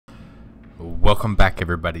Welcome back,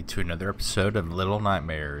 everybody, to another episode of Little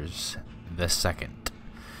Nightmares the Second.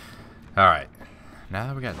 Alright, now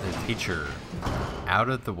that we got the teacher out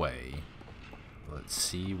of the way, let's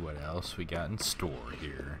see what else we got in store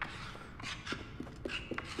here.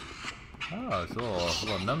 Oh, it's a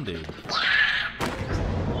little numb dude.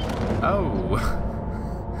 Oh!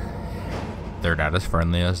 They're not as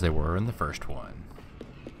friendly as they were in the first one.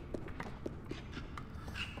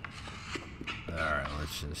 Alright,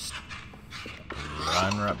 let's just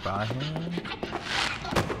run right by him.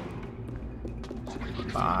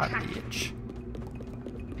 Bye, bitch.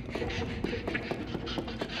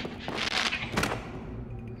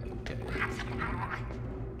 Okay.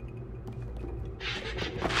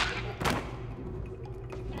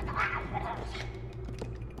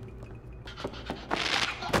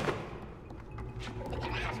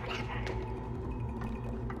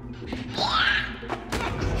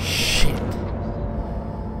 Shit.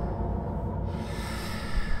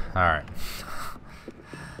 Alright.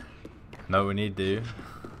 Know what we need to do?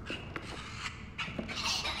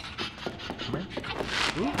 Come here.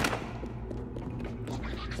 Ooh.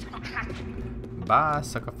 Bye,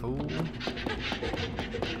 sucker fool.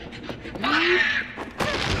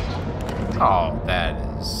 Oh,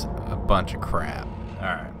 that is a bunch of crap.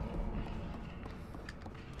 Alright.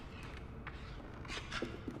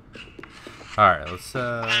 Alright, let's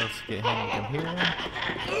get him from here.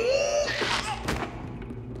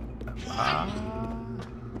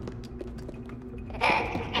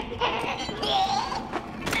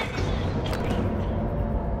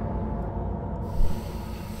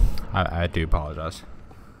 I do apologize.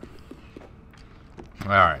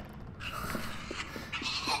 Alright.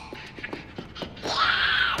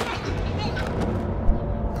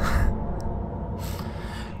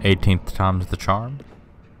 Eighteenth time's the charm.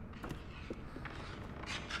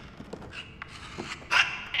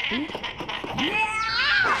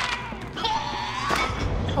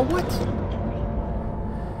 Oh, what?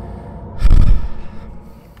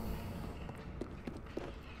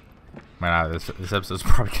 Man, this episode's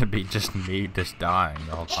probably gonna be just me just dying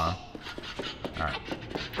the whole time. Alright.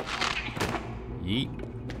 Yeet.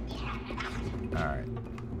 Alright.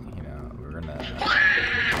 You know, we're gonna...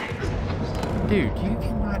 Dude, you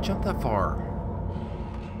cannot jump that far.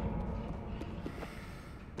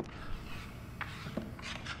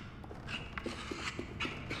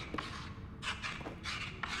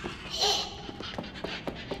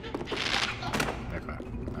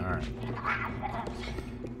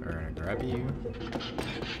 Grab you.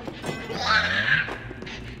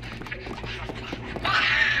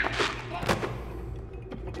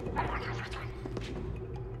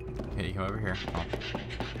 Okay, you come over here. Oh.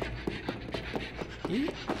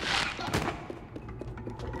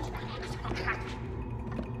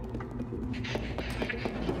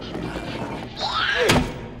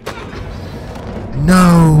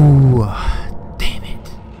 No! Damn it.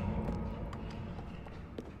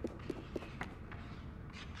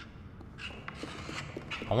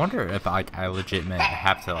 I wonder if I legitimately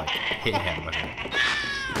have to hit him with it.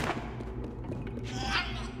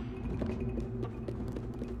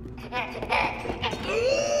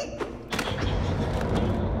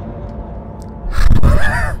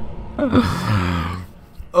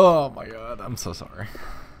 Oh my god, I'm so sorry.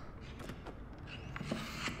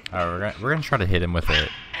 Alright, we're gonna try to hit him with it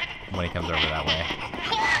when he comes over that way.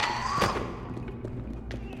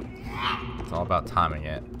 It's all about timing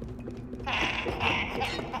it.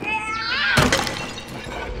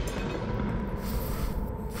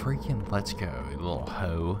 Freaking let's go, you little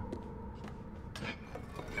hoe.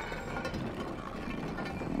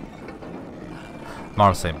 I'm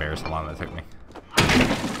honestly embarrassed how long that took me.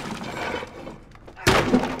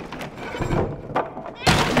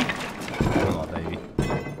 Little baby.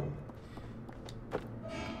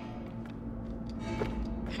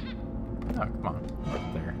 Oh, come on.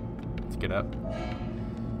 Up there. Let's get up.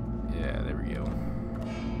 Yeah, there we go.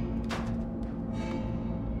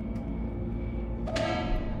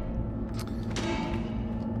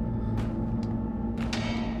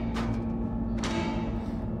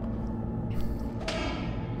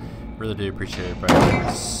 Really do appreciate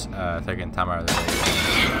everybody's taking time out of the day.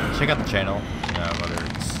 Check out the channel, you know, whether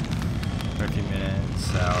it's 13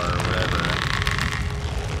 minutes, hour, whatever.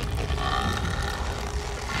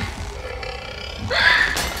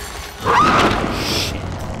 Shit.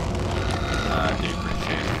 I do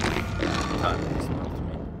appreciate it. Time means a lot to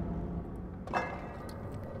me.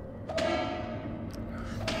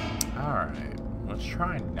 Alright, let's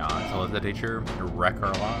try not to let the teacher wreck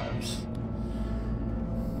our lives.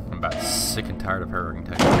 I'm about sick and tired of her getting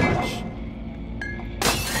taken.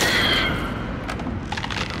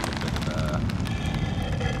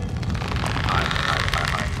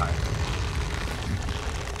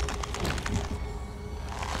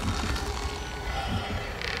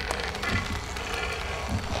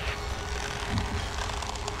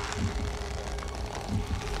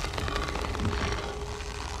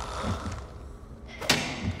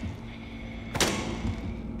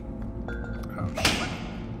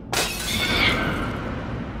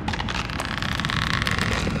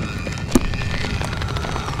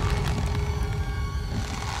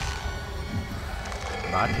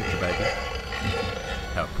 Bye, teacher baby.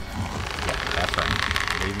 Help. Yeah, that's right.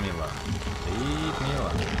 Leave me alone. Leave me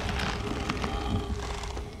alone.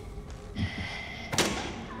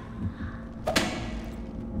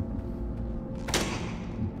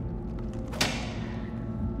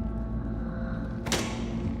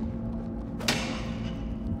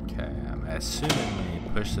 Okay, I'm assuming when you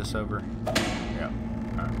push this over. Yeah.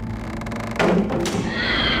 Alright.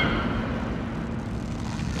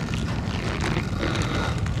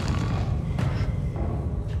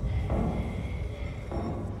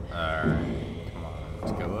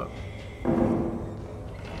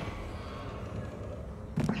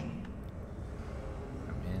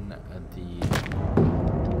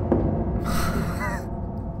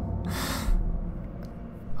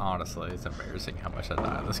 Honestly, it's embarrassing how much I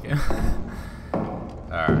die in this game.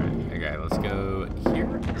 Alright, okay, let's go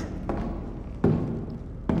here.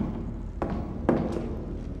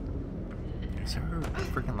 Is there a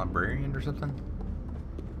freaking librarian or something?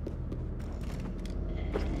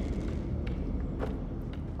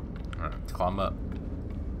 Alright, let's climb up.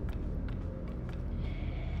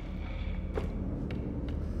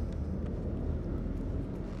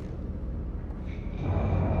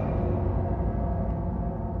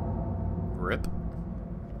 Rip.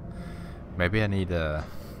 Maybe I need a...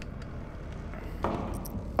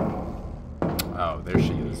 Oh, there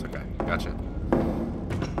she is. Okay, gotcha.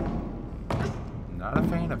 Not a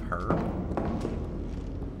fan of her.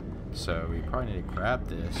 So we probably need to grab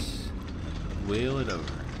this, wheel it over.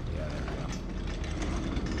 Yeah, there we go.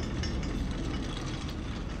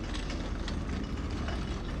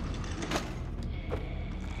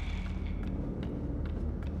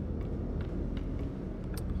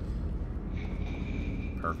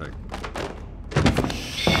 Perfect.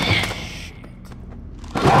 Shit.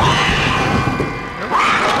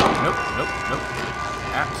 Nope. Nope.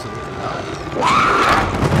 Absolutely not.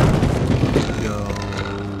 Go.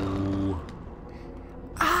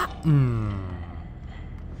 Ah.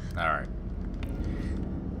 Alright.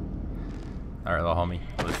 Alright, little homie.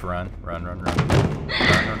 Let's run. Run. Run. Jump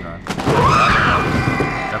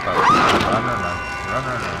up.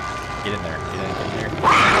 Run. Get in there. Get in there.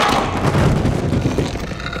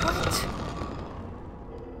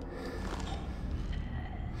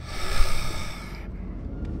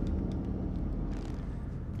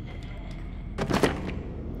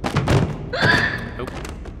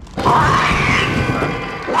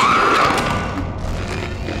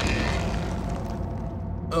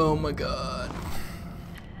 Oh my god.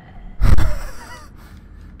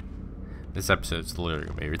 This episode's literally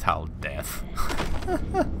gonna be titled Death.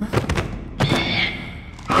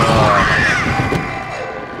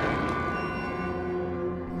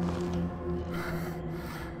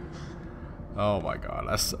 Oh my god,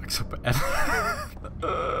 that sucks so bad.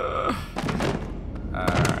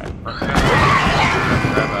 Alright.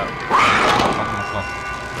 Grab up.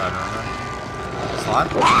 Run. Slide.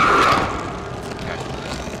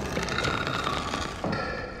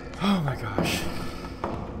 Oh my gosh.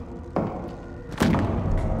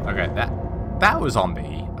 Okay, that was on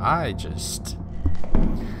me. I just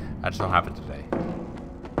don't have it today.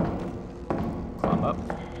 Climb up.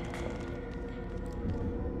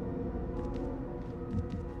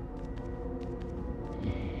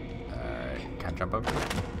 Can I jump over?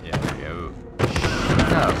 Yeah, there we go.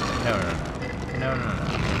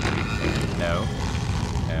 No.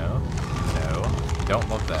 Don't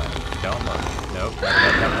love that. Don't love it. Nope.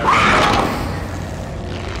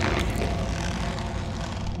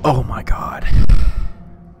 Oh my god.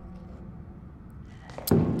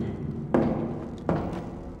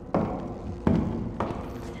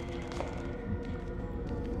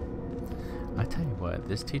 I tell you what,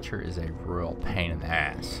 this teacher is a real pain in the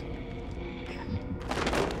ass.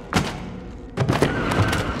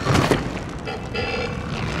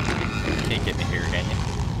 Can't get me here, can you?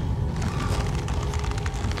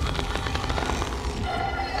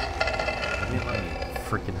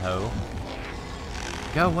 Freaking hoe.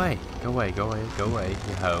 Go away, you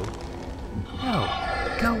hoe. No,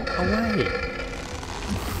 go away.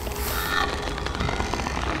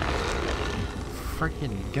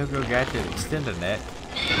 Freaking go gadget extended neck.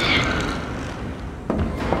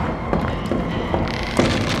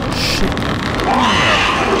 Shit.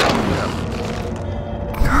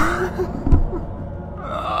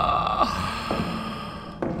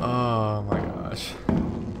 Oh my gosh.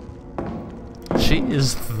 She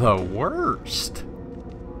is the worst.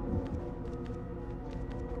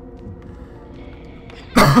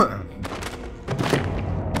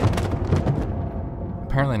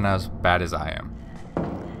 Apparently not as bad as I am.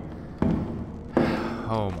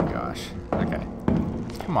 Oh my gosh. Okay.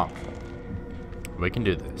 Come on. We can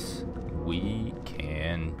do this. We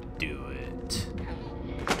can do it.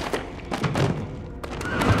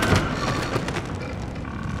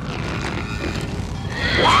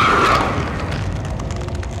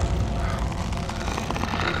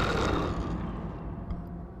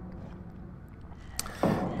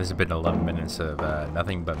 This has been 11 minutes of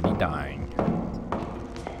nothing but me dying.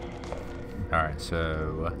 Alright,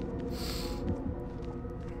 so...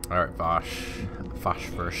 Alright, Vosh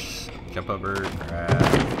first. Jump over, grab.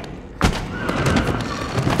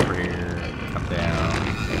 Over here, come down.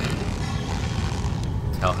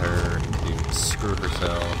 Tell her to screw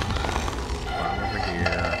herself. Come over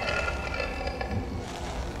here.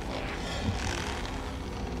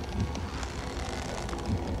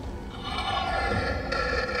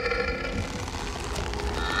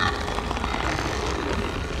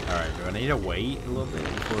 Alright, do I need to wait a little bit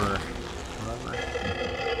before whatever?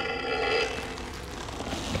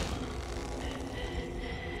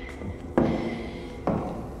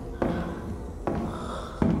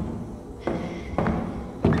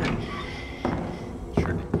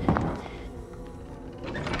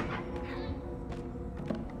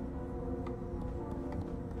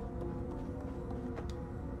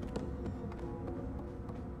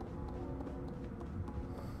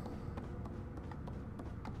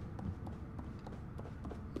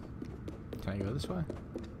 Can I go this way?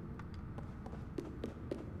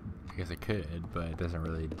 I guess I could, but it doesn't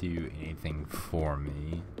really do anything for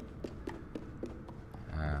me.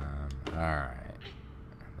 Alright.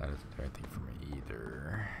 That doesn't do anything for me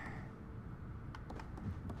either. I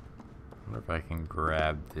wonder if I can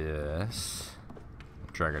grab this.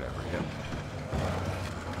 Drag it over, yep.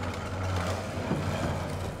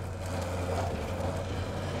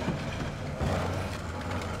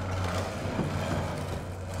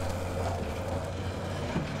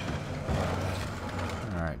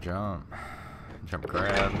 Jump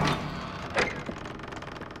grab.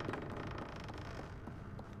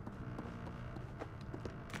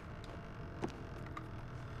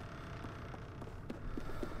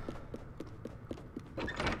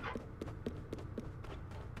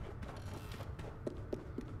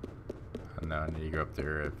 Oh, no, I need to go up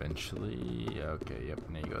there eventually. Okay, yep,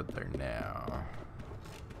 I need to go up there now.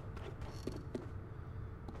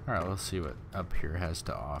 Alright, let's see what up here has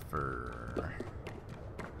to offer.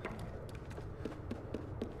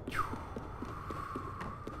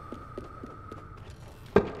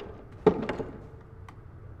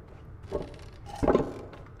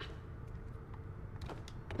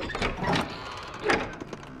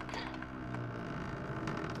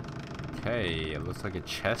 Okay, it looks like a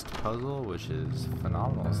chest puzzle, which is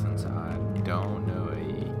phenomenal since I don't know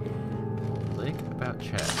a lick about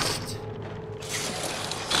chest.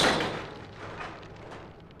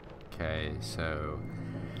 Okay, so...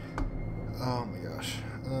 Oh my gosh.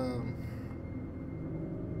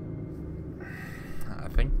 I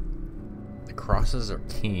think the crosses are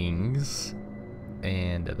kings,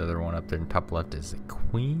 and the other one up there in top left is a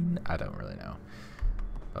queen. I don't really know.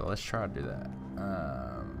 But let's try to do that.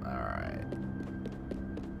 Alright.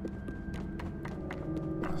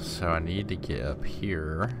 So I need to get up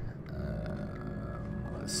here.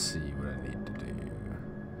 Let's see what I need to do.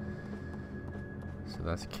 So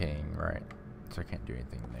that's king, right? So I can't do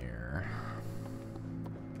anything there.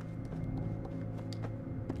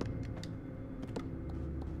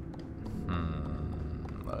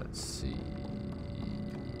 Let's see.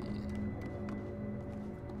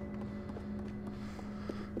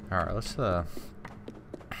 Alright, let's at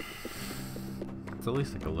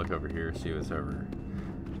least take a look over here, see what's over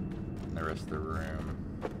in the rest of the room.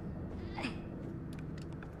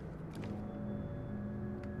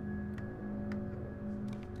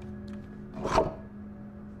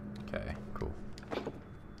 Okay, cool.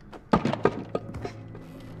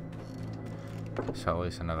 So at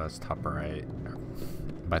least I know that's top right.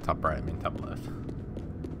 By top right, I mean top left.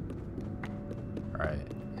 Alright,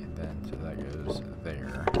 and then so that goes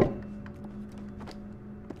there.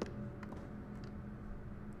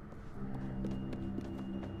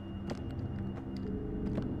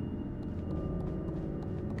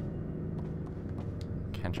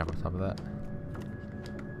 Can't jump on top of that.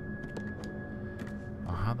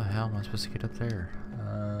 Oh, how the hell am I supposed to get up there?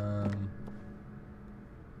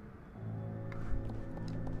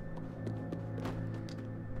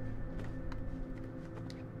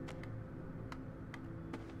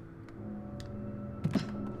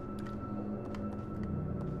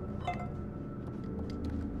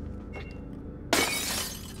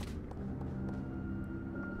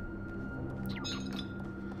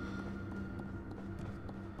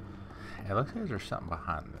 It looks like there's something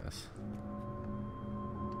behind this.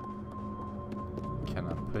 Can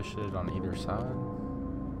I push it on either side?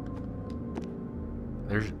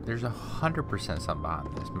 There's 100% something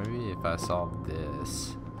behind this. Maybe if I solve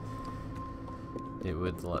this, it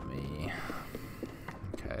would let me.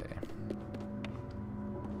 Okay.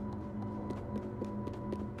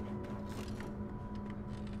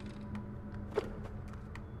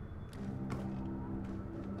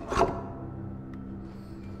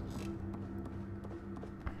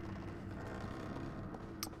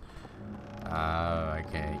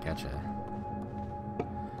 Okay, gotcha.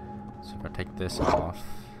 So if I take this off,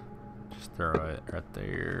 just throw it right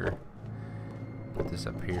there. Put this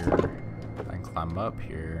up here. I can climb up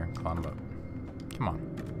here. Climb up. Come on.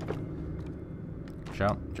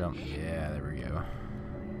 Jump, jump. Yeah, there we go.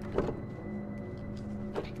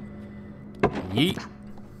 Yeet.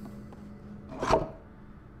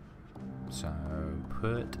 So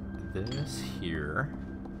put this here.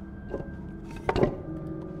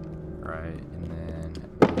 Right, and then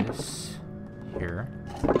this here.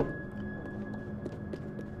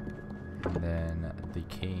 And then the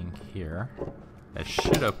king here. That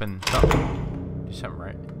should open something. Do something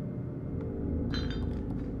right.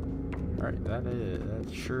 Alright, that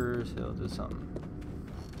sure as hell did something.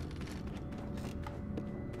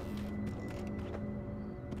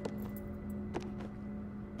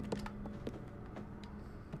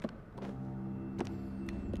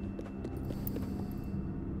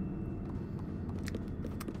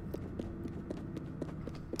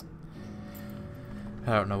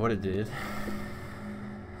 I don't know what it did.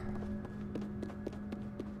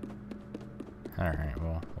 Alright,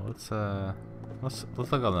 well, let's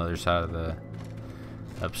look on the other side of the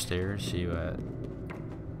upstairs, see what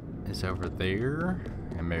is over there,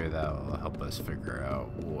 and maybe that will help us figure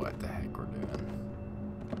out what the heck we're doing.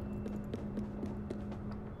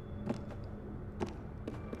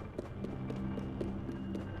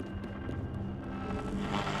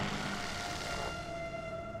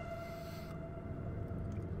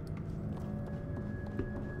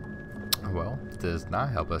 Well, it does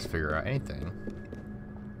not help us figure out anything.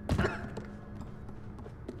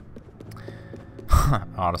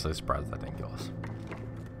 Honestly surprised that didn't kill us.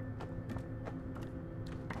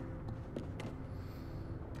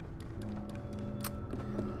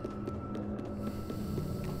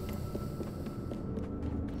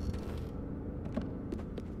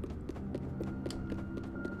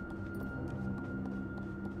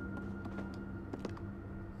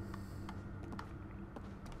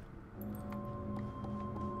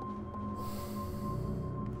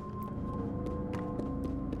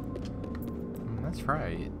 That's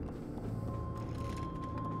right.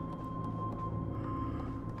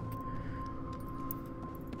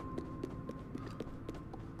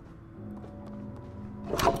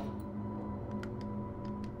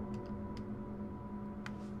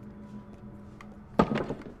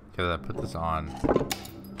 Because I put this on.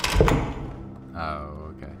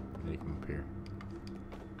 Oh, okay. You can come up here.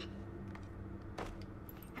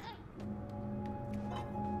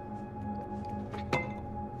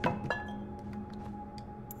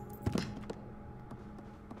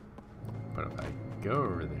 But if I go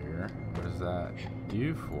over there, what does that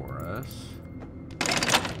do for us?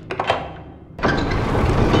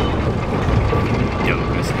 Yo,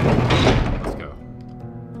 let's go.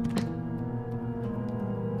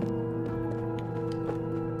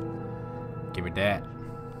 Give me that.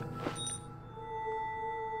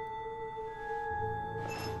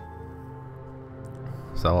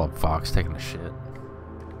 Is that a little fox taking a shit?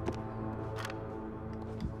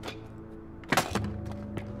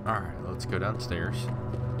 Alright, let's go downstairs.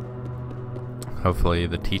 Hopefully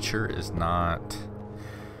the teacher is not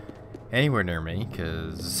anywhere near me,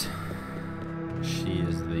 because she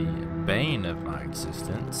is the bane of my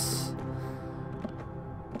existence.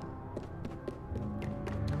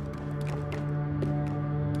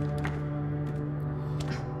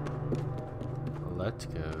 Let's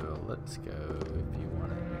go, if you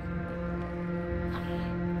want it.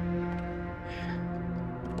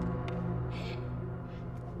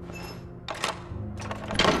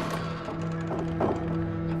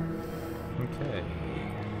 Okay.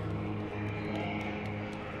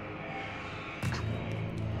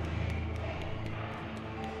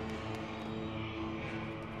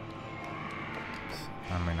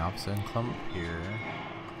 I mean, opposite and clump here.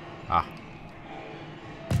 Ah.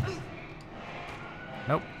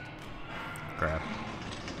 Nope. Crap.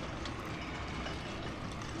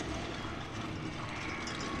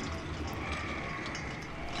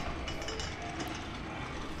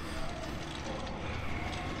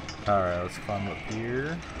 Alright, let's climb up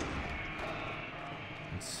here.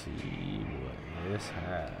 Let's see. this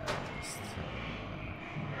has?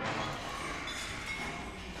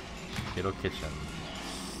 Little kitchen.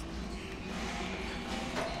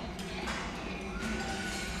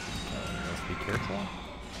 Let's be careful.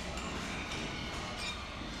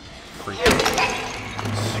 Screw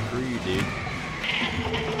you, dude.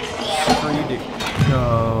 Screw you, dude.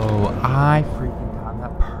 No, I freaking timed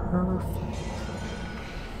that perfect.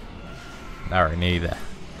 Alright, need that.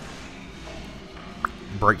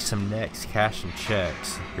 Break some necks, cash some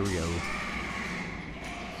checks. Here we go.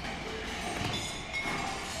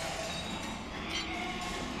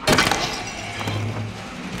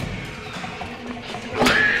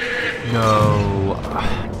 No,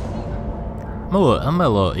 I'm a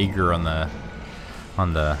little eager on the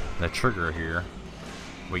trigger here.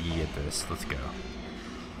 We can get this. Let's go.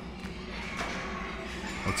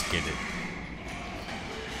 Let's get it.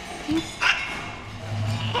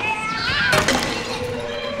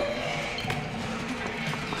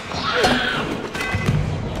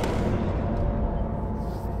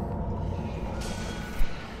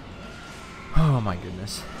 Oh my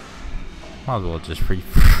goodness. Might as well just free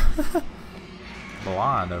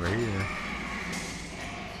blind over here.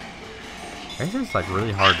 This is like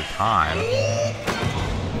really hard to time.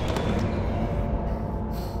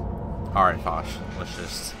 Alright, Fosh.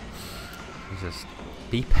 Let's just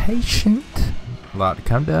be patient. Allow it to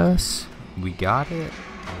come to us. We got it.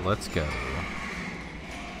 Let's go.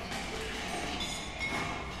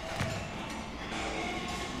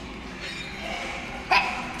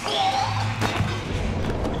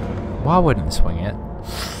 Why wouldn't it swing it?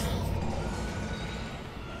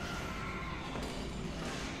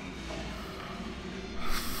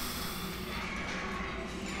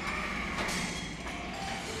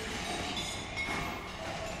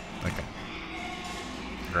 Okay.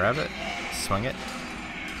 Grab it. Swing it.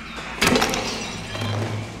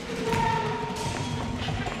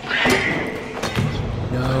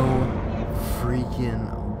 No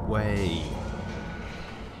freaking way.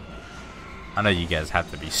 I know you guys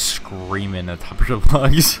have to be screaming at the top of your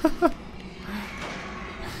lungs.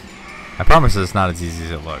 I promise it's not as easy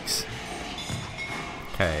as it looks.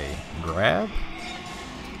 Okay, grab,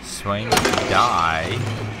 swing, die.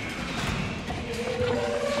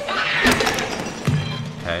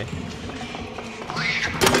 Okay.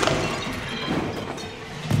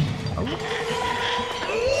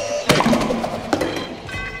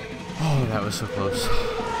 Oh, that was so close.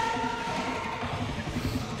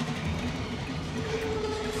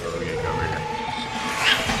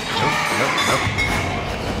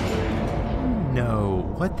 No,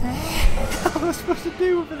 what the hell was I supposed to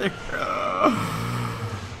do over there?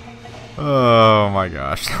 Oh my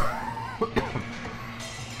gosh.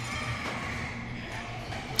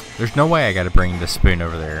 There's no way I gotta bring the spoon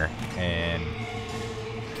over there and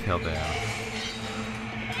kill them.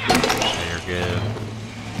 Okay, you're good.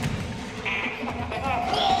 Okay,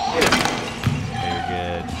 you're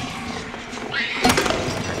good.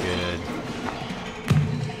 You're good.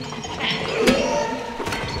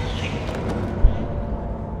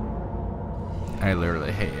 I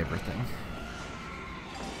literally hate everything.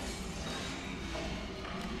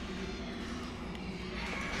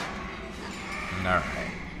 Alright.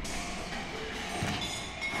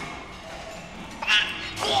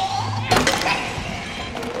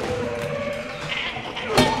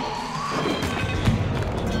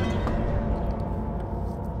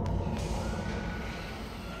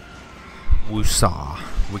 Woosah.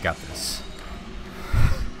 We got this.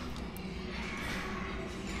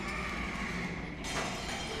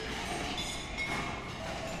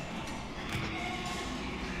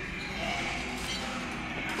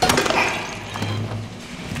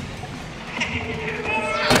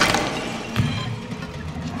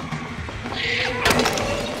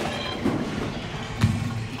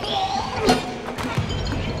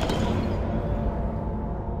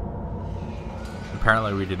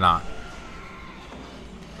 Apparently we did not.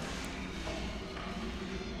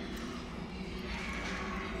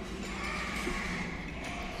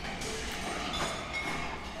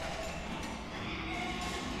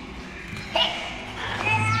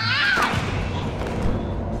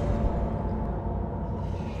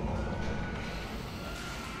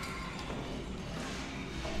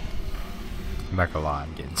 I'm not gonna lie,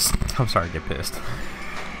 I'm starting to get pissed.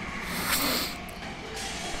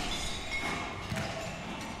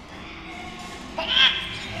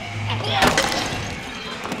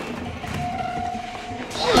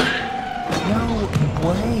 No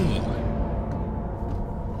way!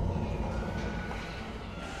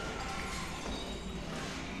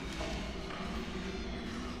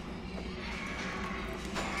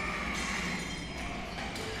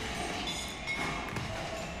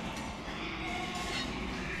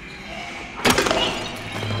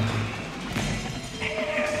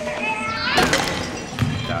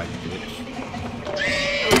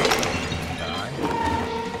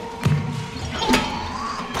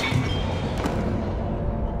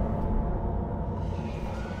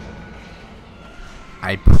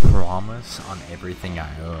 I promise on everything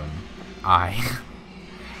I own, I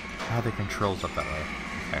have the controls up that way.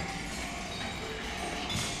 Okay.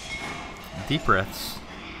 Deep breaths.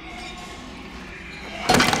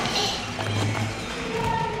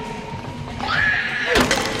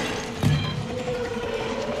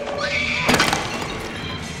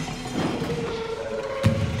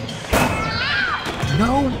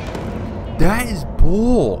 No! That is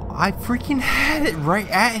bull! I freaking had it right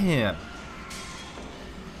at him!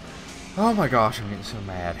 Oh my gosh, I'm getting so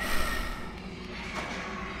mad.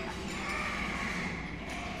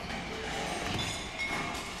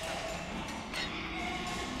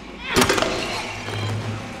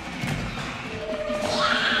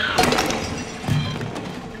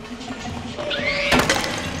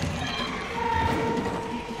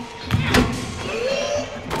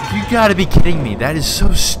 You gotta be kidding me, that is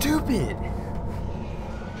so stupid!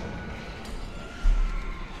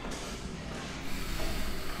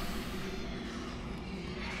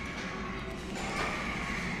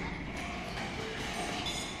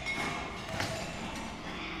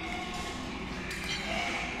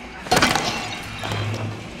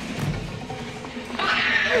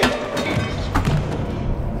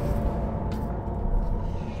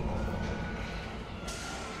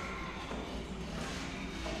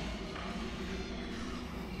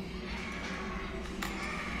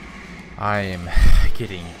 I am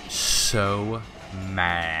getting so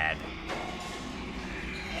mad.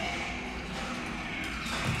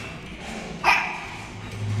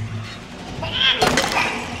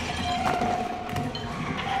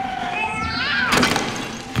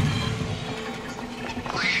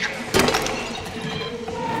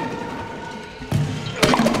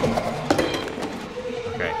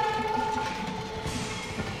 Okay.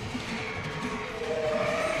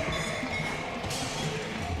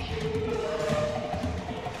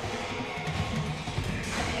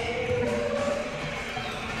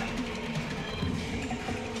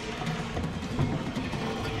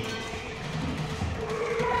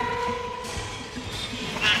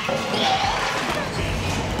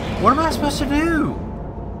 What am I supposed to do?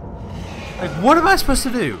 Like, what am I supposed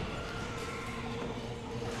to do?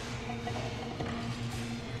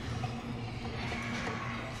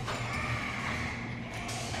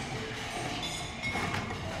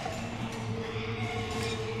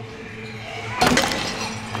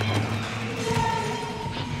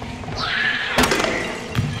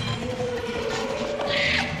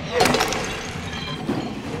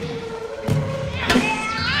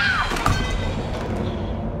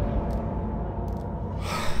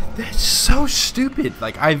 That's so stupid.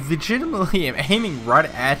 Like, I legitimately am aiming right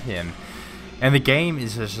at him, and the game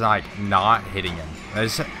is just like not hitting him.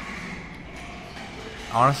 That's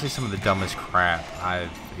honestly some of the dumbest crap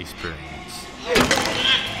I've experienced.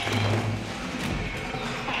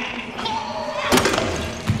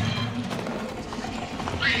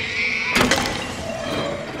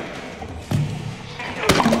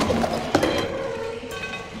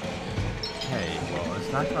 Okay, well,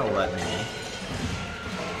 it's not gonna let me.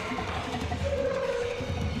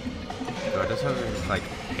 Do I just have to just, like,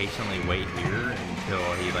 patiently wait here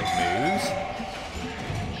until he, like, moves?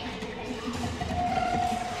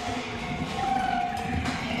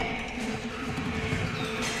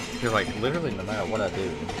 Because, like, literally no matter what I do,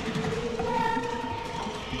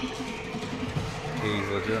 he's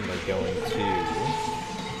legitimately going to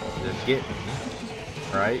just get me,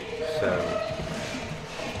 right? So...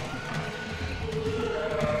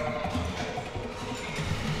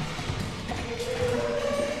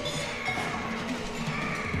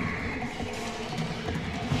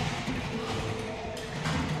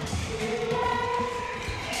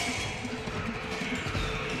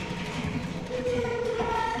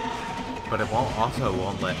 But it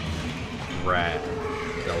won't let me grab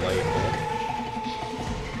the label.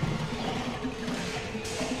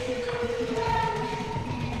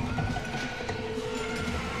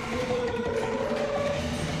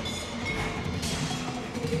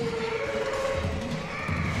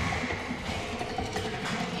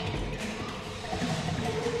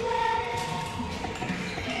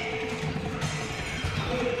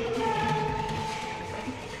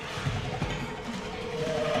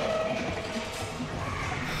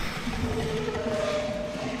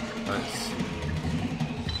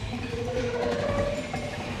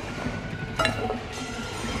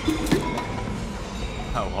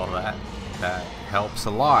 Oh, well, that helps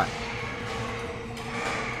a lot.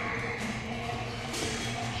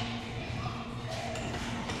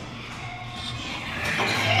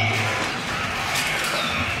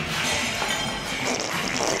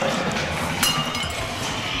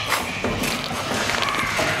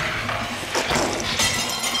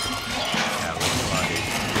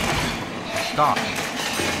 stop.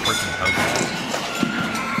 Freaking hope.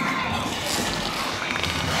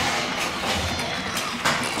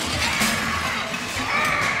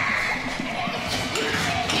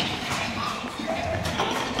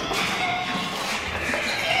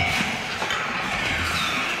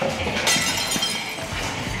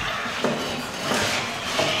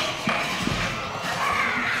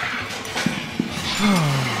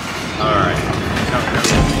 Alright.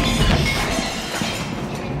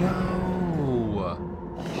 No.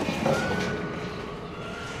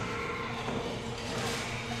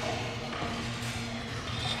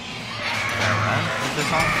 Can I run with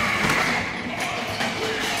this on?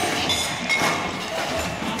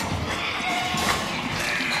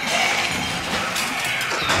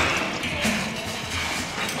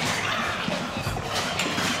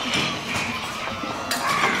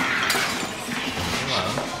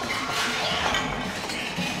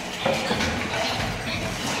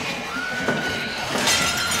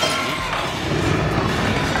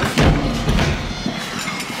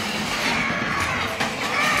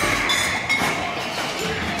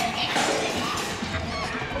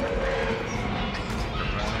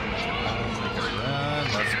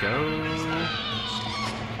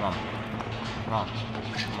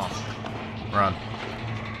 Run.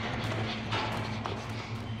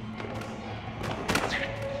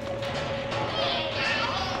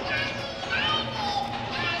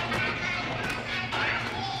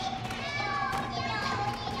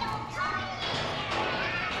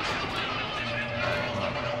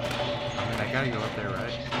 I mean, I gotta go up there,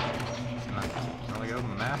 right? Can I go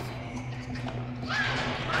math?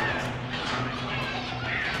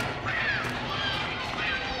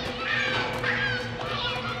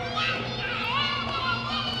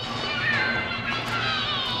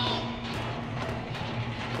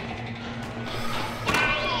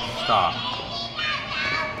 Stop.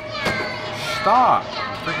 Stop! You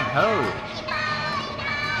freaking hoe!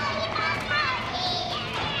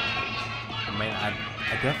 I mean, I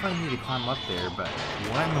definitely need to climb up there, but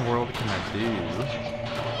what in the world can I do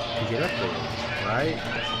to get up there, right?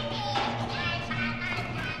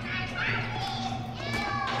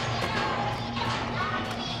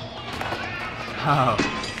 Oh,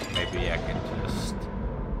 maybe I can just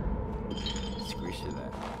squeeze through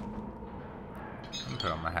that.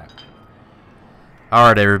 Put on my hat.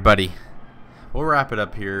 Alright, everybody. We'll wrap it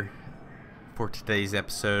up here for today's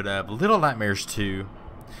episode of Little Nightmares 2.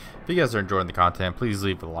 If you guys are enjoying the content, please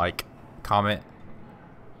leave a like, comment,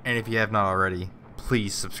 and if you have not already,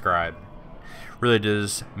 please subscribe. Really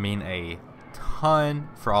does mean a ton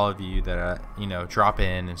for all of you that drop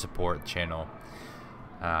in and support the channel.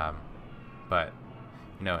 But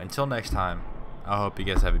until next time, I hope you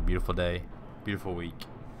guys have a beautiful day, beautiful week.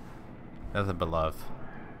 Nothing but love.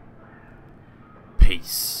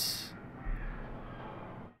 Peace.